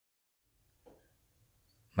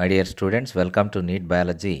My dear students, welcome to NEET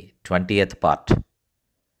Biology 20th part.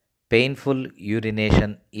 Painful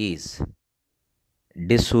urination is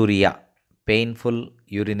dysuria. Painful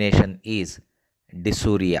urination is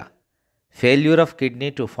dysuria. Failure of kidney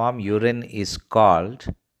to form urine is called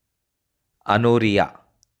anuria.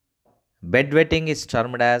 Bedwetting is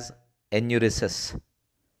termed as enuresis.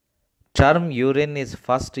 Term urine is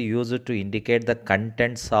first used to indicate the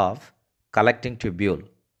contents of collecting tubule.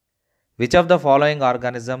 Which of the following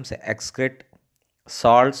organisms excrete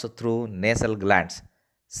salts through nasal glands?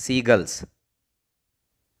 Seagulls.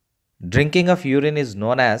 Drinking of urine is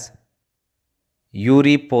known as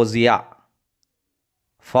euryposia.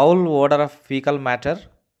 Foul odor of fecal matter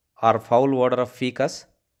or foul odor of fecus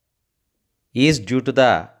is due to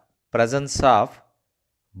the presence of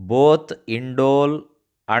both indole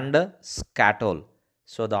and scatole.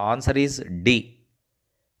 So the answer is D.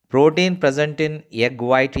 Protein present in egg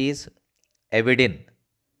white is avidin.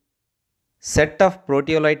 Set of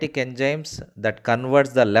proteolytic enzymes that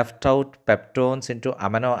converts the left out peptones into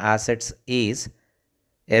amino acids is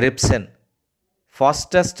epipsin.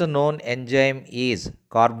 Fastest known enzyme is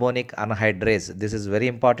carbonic anhydrase. This is very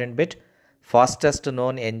important bit. Fastest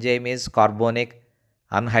known enzyme is carbonic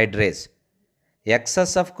anhydrase.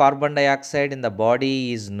 Excess of carbon dioxide in the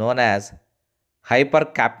body is known as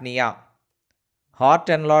hypercapnia. Heart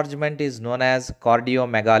enlargement is known as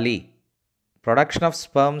cardiomegaly. Production of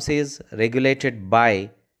sperms is regulated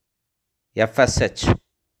by FSH.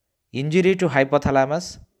 Injury to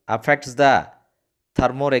hypothalamus affects the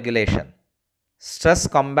thermoregulation. Stress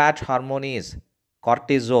combat hormone is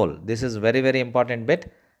cortisol. This is very, very important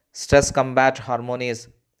bit. Stress combat hormone is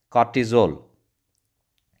cortisol.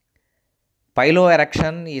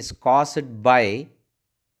 Piloerection is caused by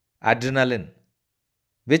adrenaline.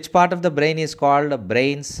 Which part of the brain is called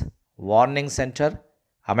brain's warning center?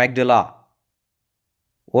 Amygdala.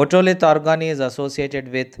 Otolith organ is associated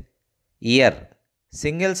with ear.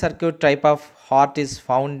 Single circuit type of heart is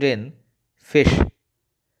found in fish.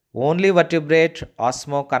 Only vertebrate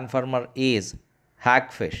osmoconformer is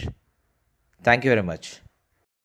hagfish. Thank you very much.